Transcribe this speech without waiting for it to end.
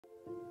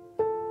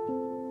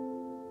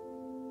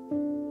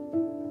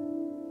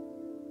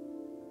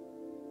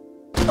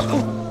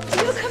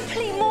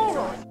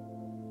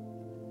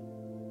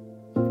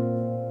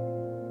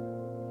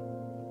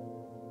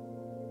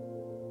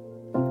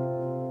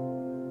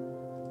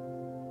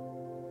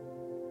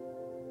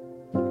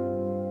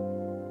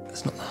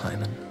It's not the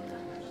hymen.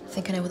 I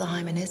think I know what the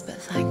hymen is, but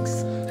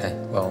thanks. Okay,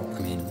 well, I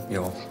mean,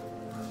 you're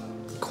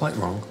quite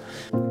wrong.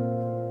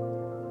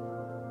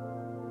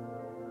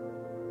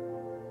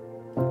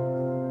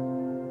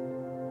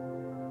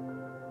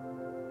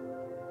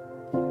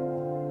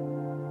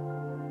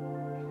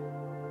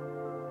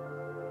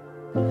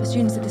 The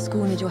students at the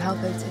school need your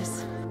help,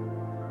 Otis.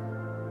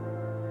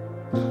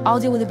 I'll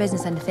deal with the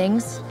business end of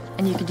things,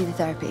 and you can do the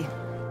therapy.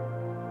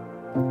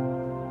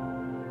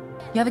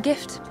 You have a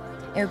gift.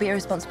 It would be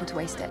irresponsible to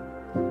waste it.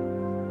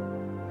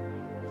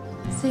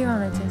 See you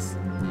around, Otis.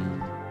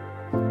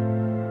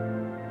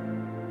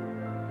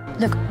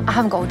 Look, I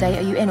haven't got all day.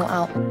 Are you in or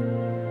out?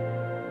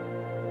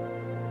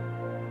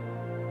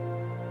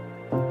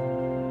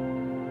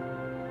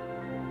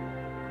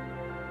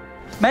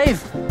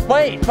 Maeve!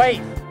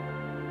 Wait!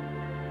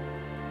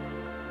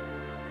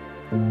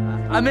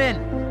 I'm in!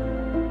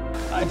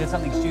 I did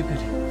something stupid.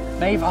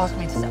 Maeve asked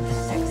me to set up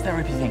this sex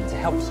therapy thing to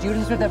help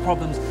students with their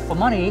problems for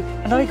money,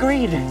 and I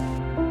agreed.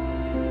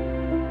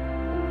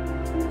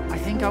 I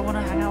think I want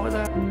to hang out with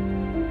her.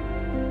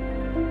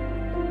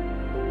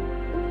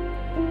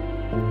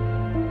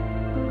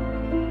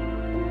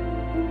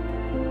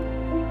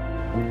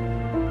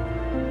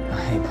 I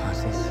hate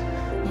parties.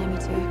 Yeah, me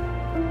too.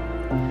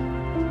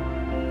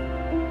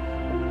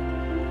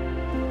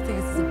 I think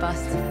this is a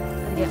bust.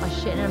 I'm get my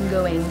shit and I'm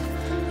going.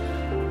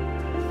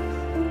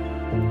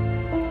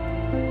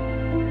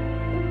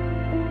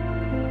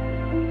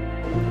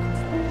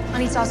 I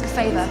need to ask a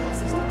favour.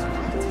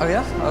 Oh,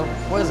 yeah?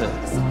 What is it?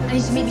 I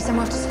need to meet you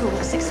somewhere after school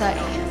at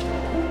 6:30.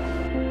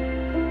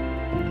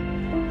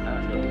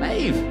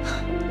 Maeve!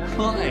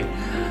 Why?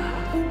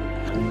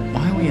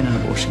 Why are we in an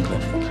abortion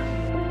clinic?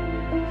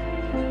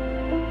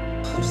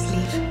 Just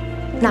leave.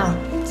 Now,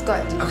 let's go.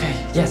 Okay,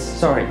 yes,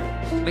 sorry.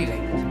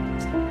 Leaving.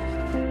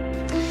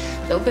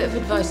 Little bit of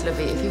advice,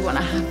 Lovey. If you want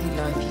a happy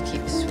life, you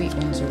keep the sweet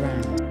ones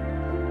around.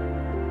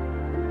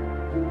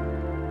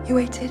 You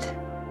waited?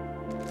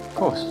 Of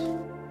course.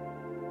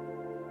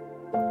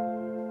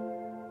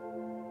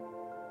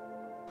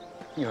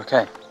 You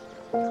okay?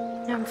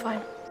 Yeah, I'm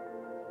fine.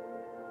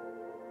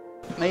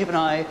 Maeve and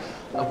I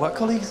are work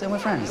colleagues and we're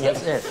friends.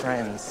 That's it,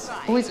 friends.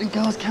 Boys and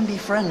girls can be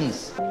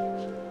friends.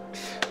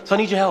 So I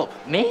need your help.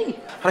 Me?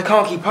 And I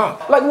can't keep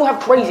up. Like, we'll have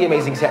crazy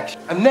amazing sex.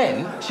 And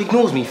then she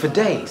ignores me for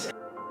days.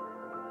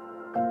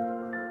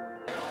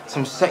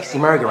 Some sexy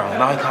merry-go-round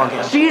and I can't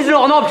get... She's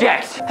not an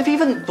object! Have you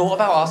even thought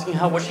about asking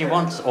her what she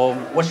wants or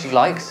what she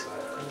likes?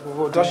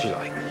 What does she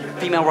like?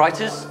 Female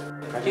writers?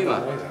 Humour?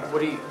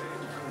 What do you...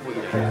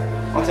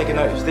 I'm taking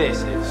notes.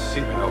 This is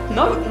super helpful.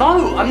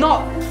 No, I'm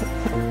not!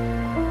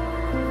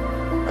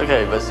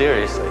 Okay, but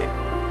seriously,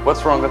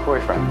 what's wrong with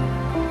boyfriend?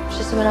 It's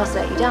just someone else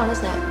let you down,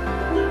 isn't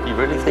it? You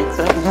really think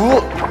so?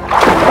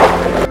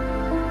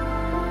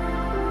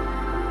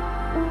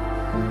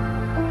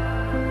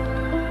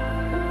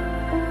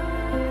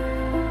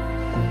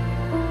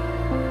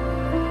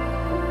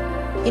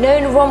 You know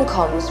in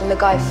rom-coms, when the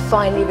guy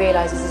finally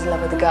realises he's in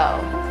love with a girl,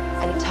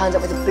 and he turns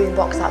up with a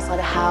boombox outside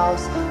a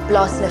house,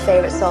 blasting a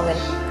favourite song, and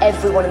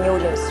everyone in the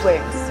audience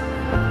swoons.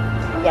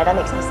 Yeah, that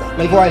makes me sick.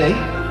 Maeve Riley,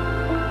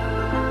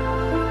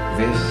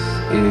 this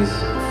is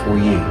for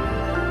you.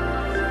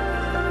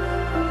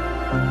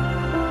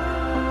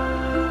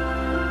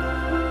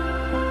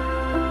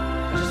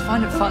 I just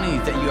find it funny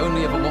that you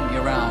only ever want me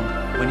around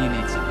when you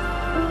need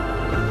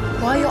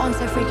something. Why are your arms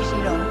so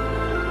freakishly long?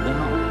 They're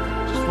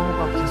not. Just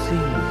roll up your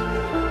sleeves.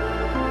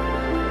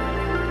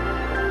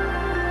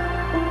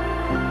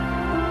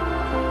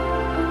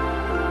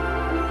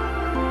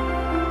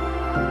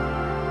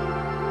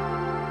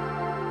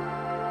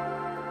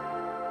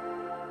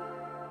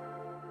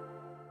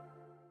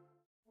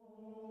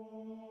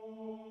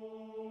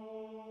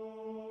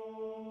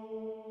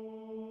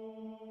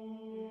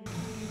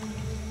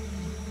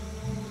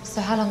 So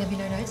how long have you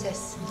known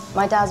Otis?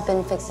 My dad's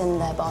been fixing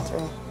their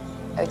bathroom.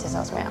 Otis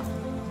helps me out.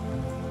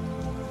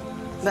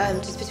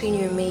 But just between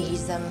you and me,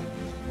 he's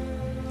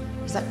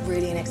like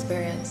really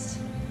inexperienced.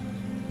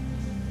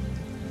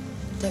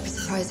 Don't be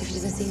surprised if he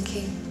doesn't seem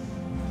keen.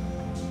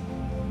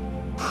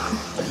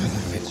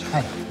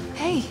 Hey.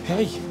 Hey!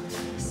 Hey!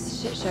 This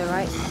is a shit show,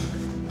 right?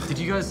 Did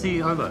you guys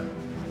see Olo?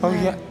 Oh,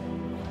 yeah.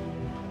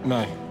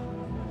 No.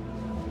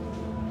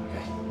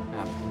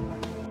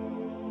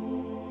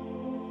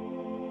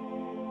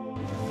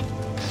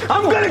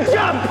 I'm gonna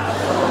jump!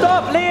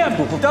 Stop,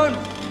 Liam! Don't!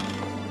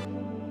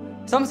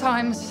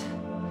 Sometimes,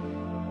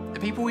 the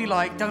people we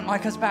like don't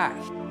like us back.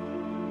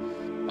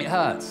 It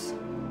hurts.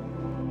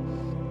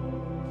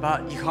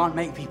 But you can't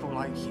make people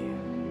like you.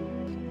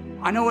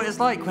 I know what it's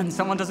like when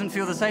someone doesn't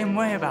feel the same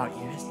way about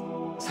you.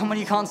 It's someone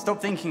you can't stop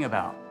thinking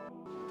about.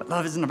 But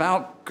love isn't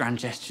about grand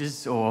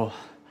gestures or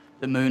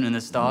the moon and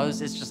the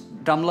stars. It's just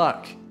dumb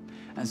luck.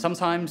 And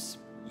sometimes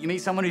you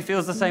meet someone who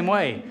feels the same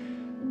way.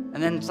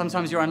 And then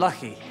sometimes you're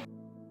unlucky.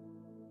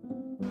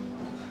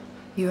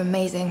 You're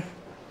amazing.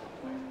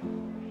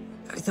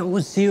 That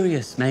was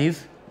serious,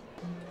 Maeve.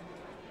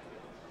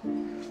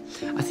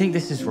 I think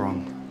this is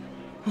wrong.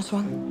 What's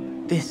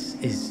wrong? This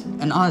is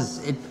an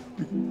us. It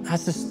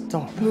has to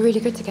stop. We're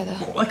really good together.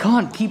 I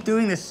can't keep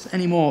doing this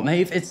anymore,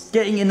 Maeve. It's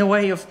getting in the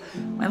way of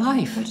my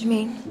life. What do you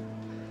mean?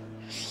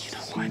 You know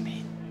what I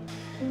mean.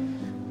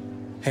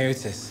 Hey,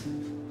 Otis.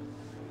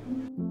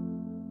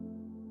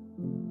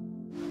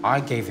 I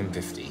gave him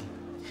 50,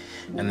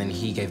 and then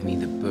he gave me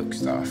the book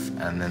stuff,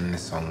 and then the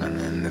song, and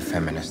then the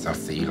feminist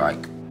stuff that you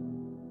like.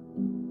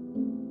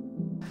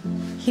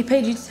 He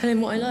paid you to tell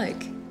him what I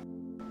like?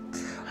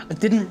 I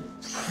didn't...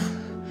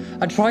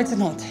 I tried to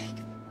not take...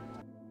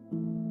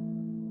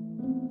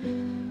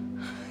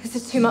 This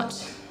is too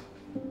much.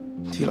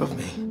 Do you love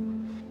me?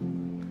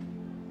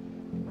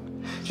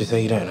 Just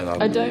say you don't, and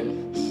I don't.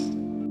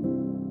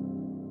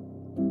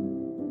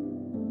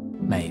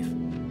 Maeve,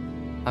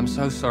 I'm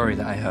so sorry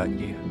that I hurt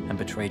you and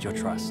betrayed your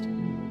trust.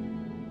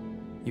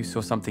 You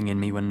saw something in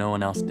me when no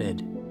one else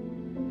did.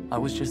 I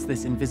was just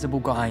this invisible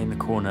guy in the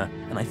corner,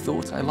 and I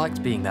thought I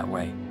liked being that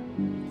way.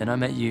 Then I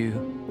met you,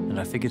 and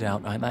I figured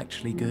out I'm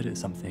actually good at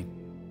something.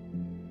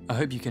 I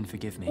hope you can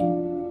forgive me,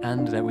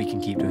 and that we can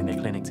keep doing the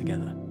clinic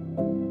together.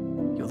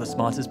 You're the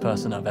smartest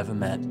person I've ever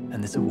met,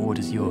 and this award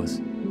is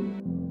yours.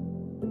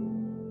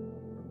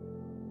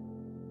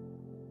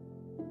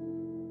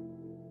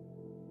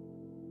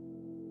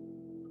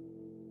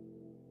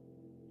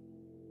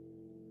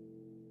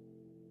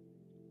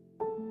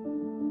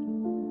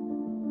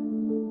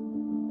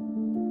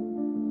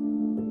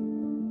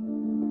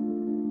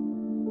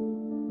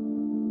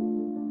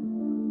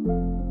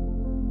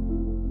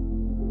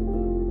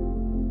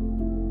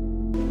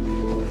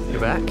 You're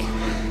back?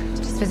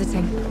 Just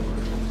visiting.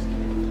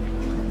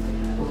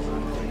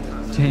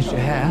 Changed your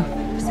hair?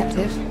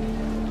 Receptive.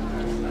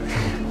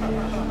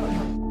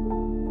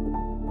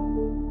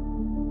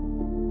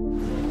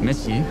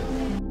 Miss you.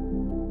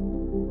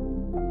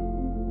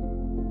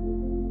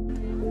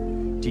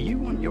 Do you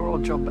want your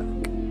old job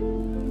back?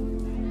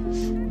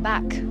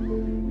 Back.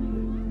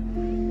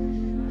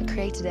 I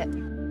created it.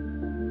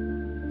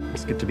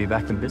 It's good to be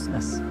back in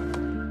business.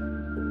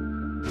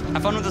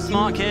 Have fun with the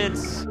smart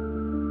kids.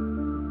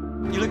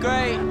 You look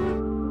great.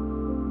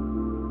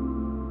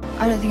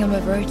 I don't think I'm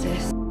over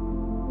Otis.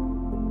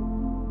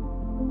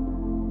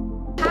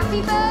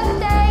 Happy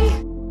birthday!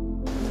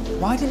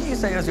 Why didn't you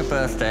say it was your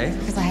birthday?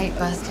 Because I hate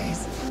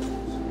birthdays.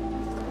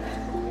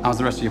 How's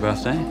the rest of your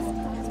birthday?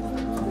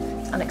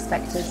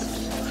 Unexpected.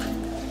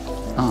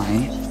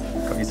 I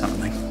got you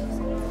something.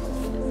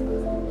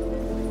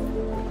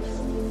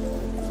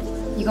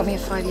 You got me a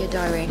 5-year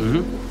diary.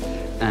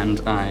 Mm-hmm.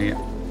 And I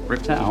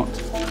ripped out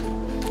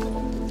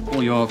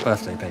all your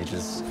birthday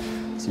pages,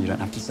 so you don't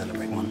have to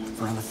celebrate one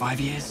for another 5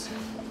 years.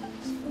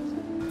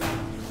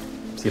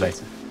 See you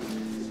later.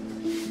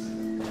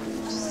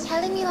 Just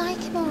tell him you like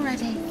him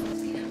already.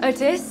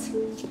 Otis?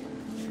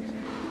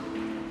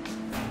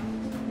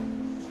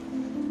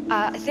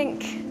 I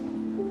think...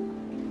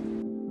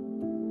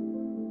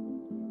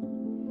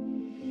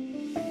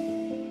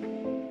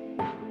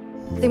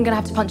 I think I'm gonna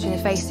have to punch you in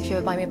the face if you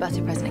ever buy me a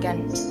birthday present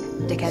again,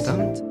 dickhead.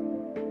 Don't.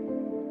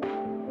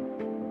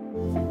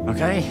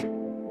 Okay.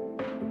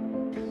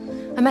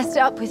 I messed it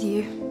up with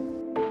you.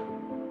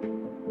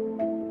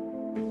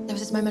 There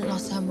was this moment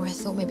last time where I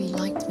thought maybe you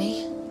liked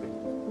me.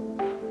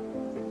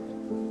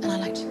 And I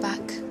liked you back.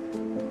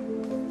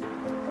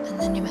 And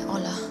then you met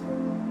Ola.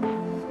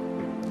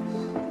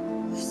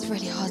 It's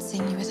really hard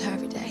seeing you with her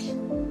every day.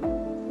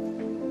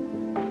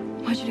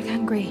 Why'd you look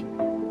angry?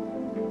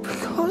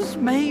 Because,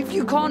 Maeve,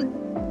 you can't...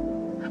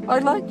 I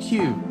liked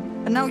you.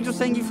 And now you're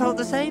saying you felt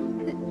the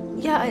same?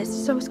 Yeah, I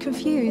was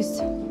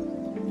confused.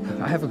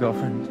 I have a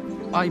girlfriend.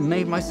 I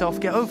made myself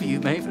get over you,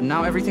 Maeve, and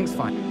now everything's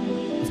fine.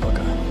 Let's go.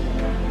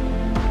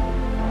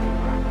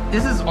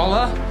 This is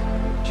Ola.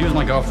 She was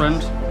my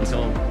girlfriend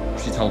until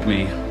she told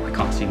me I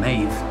can't see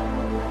Maeve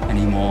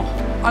anymore.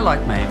 I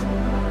like Maeve.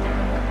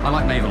 I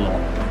like Maeve a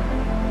lot.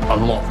 A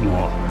lot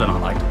more than I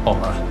liked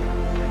Ola.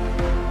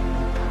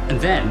 And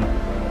then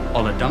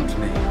Ola dumped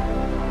me.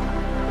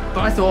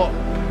 But I thought,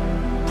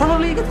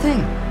 probably a good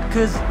thing,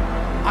 because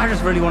I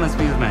just really wanted to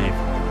be with Maeve.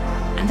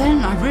 And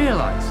then I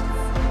realized,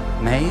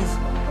 Maeve,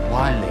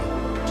 Wiley,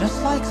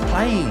 just likes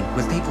playing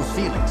with people's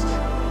feelings.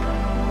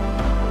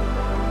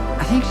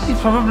 I think she's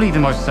probably the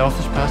most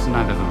selfish person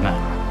I've ever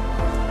met.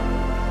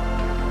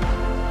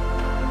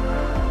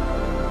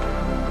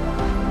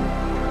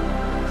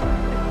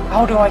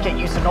 How do I get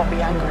you to not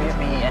be angry at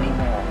me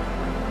anymore?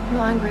 I'm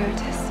not angry,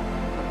 Otis.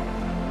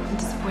 I'm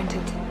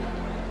disappointed.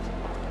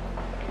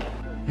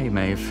 Hey,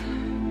 Maeve.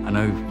 I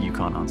know you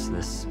can't answer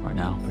this right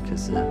now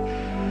because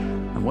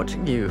I'm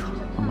watching you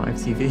on live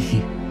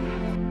TV.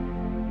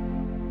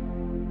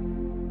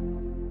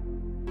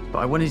 But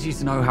I wanted you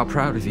to know how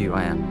proud of you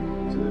I am.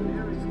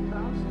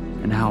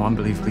 And how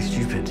unbelievably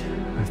stupid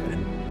I've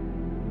been.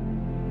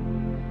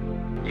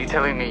 You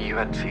telling me you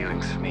had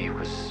feelings for me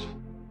was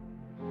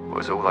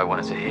all I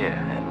wanted to hear,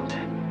 and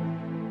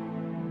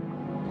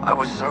I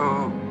was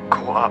so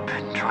caught up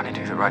in trying to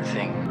do the right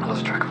thing, I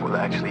lost track of what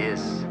that actually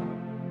is.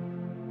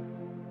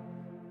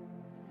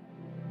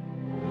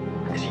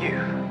 It's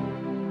you.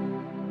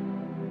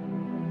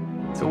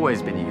 It's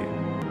always been you.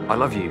 I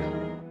love you.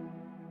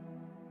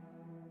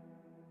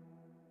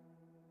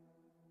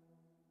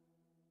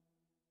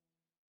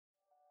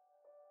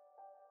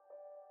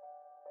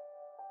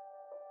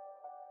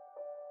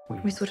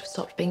 We sort of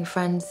stopped being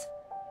friends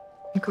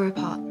and grew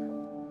apart.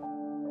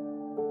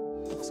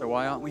 So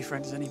why aren't we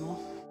friends anymore?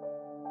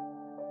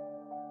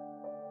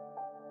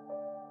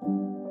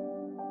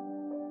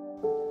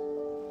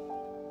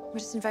 We're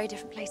just in very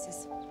different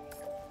places.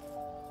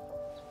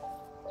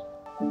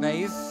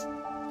 Maeve?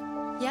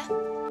 Yeah?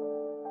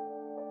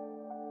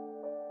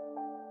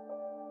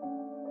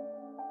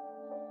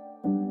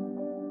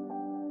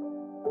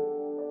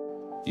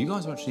 You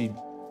guys are actually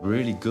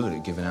really good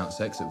at giving out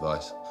sex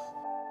advice.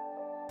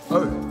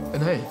 Oh,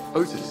 and hey,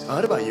 Otis, I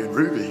heard about you and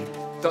Ruby.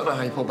 Don't know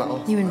how you pulled that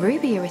off. You and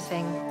Ruby are a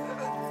thing.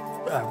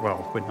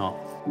 Well, we're not.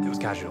 It was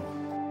casual.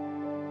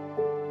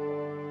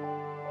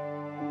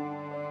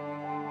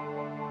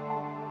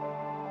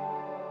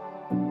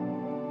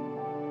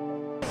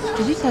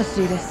 Did you tell us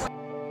to do this?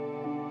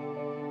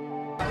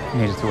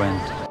 Needed to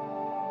end.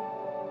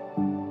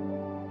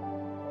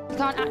 You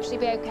can't actually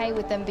be okay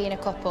with them being a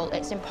couple.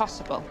 It's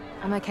impossible.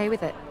 I'm okay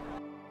with it.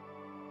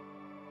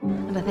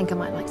 And I think I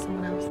might like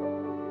someone else.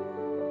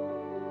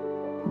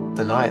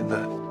 The night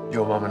that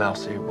your mum and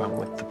Elsie went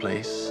with the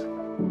police,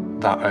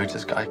 that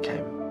Otis guy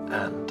came,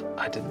 and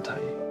I didn't tell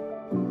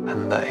you.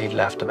 And that he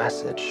left a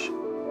message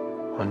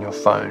on your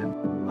phone.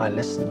 I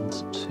listened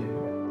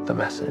to the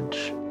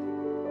message,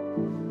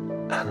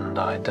 and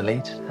I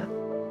deleted it.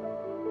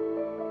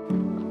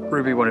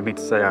 Ruby wanted me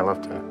to say I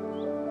loved her,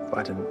 but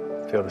I didn't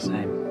feel the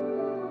same.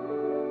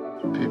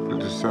 People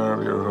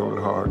deserve your whole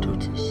heart,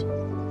 Otis.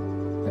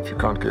 If you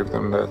can't give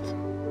them that,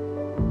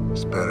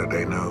 it's better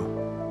they know.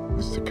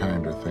 It's the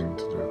kinder thing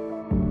to do.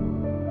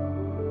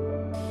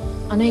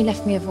 I know you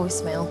left me a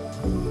voicemail.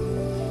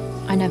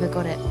 I never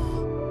got it.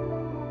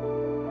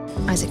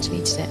 Isaac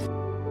deleted it.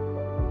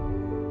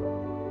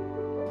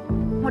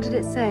 What did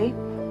it say?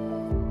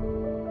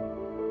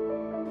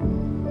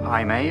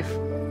 Hi, Maeve.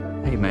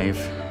 Hey,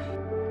 Maeve.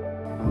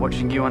 I'm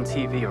watching you on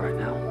TV right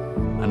now.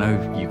 I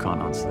know you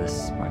can't answer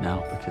this right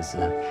now because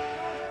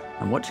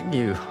I'm watching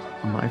you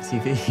on live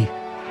TV.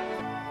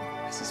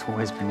 Because it's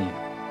always been you.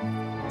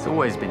 It's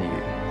always been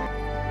you.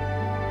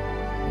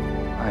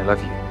 I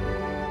love you.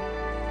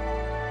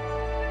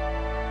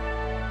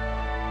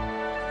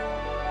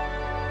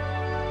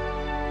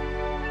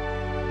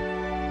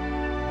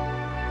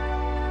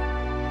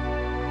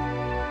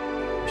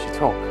 We should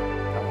talk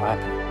about what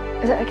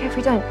happened. Is it okay if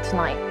we don't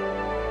tonight?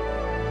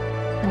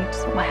 I need to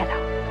sort my head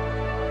out.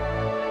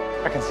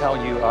 I can tell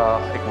you are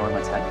ignoring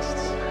my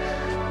texts.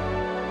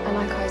 I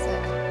like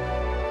Isaac.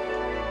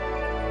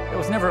 It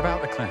was never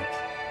about the clinic.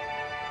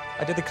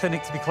 I did the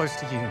clinic to be close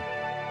to you.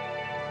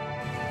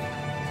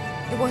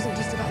 It wasn't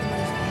just about the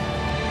money for me.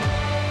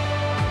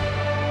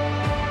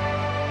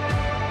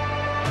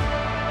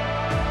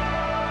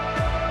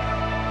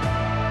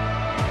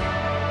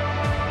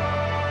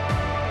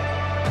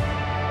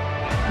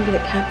 You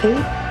look happy.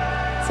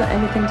 Is that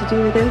anything to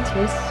do with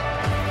Otis?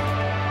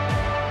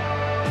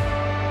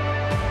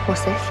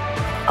 What's this?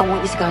 I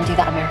want you to go and do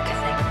that America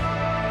thing.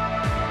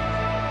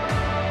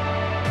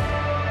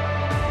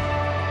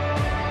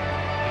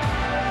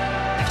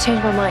 I've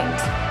changed my mind.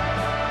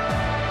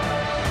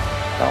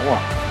 About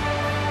what?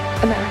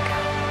 America.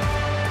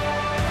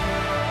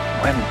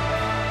 When?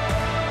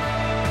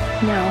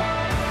 Now.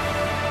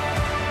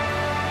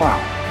 Wow.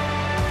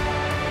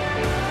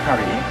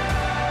 Harry,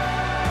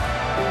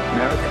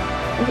 America?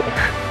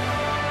 Yeah.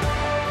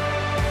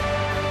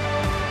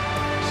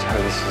 So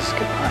this is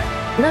goodbye?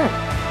 No.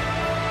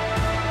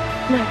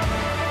 No.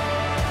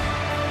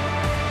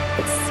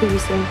 It's see you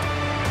soon.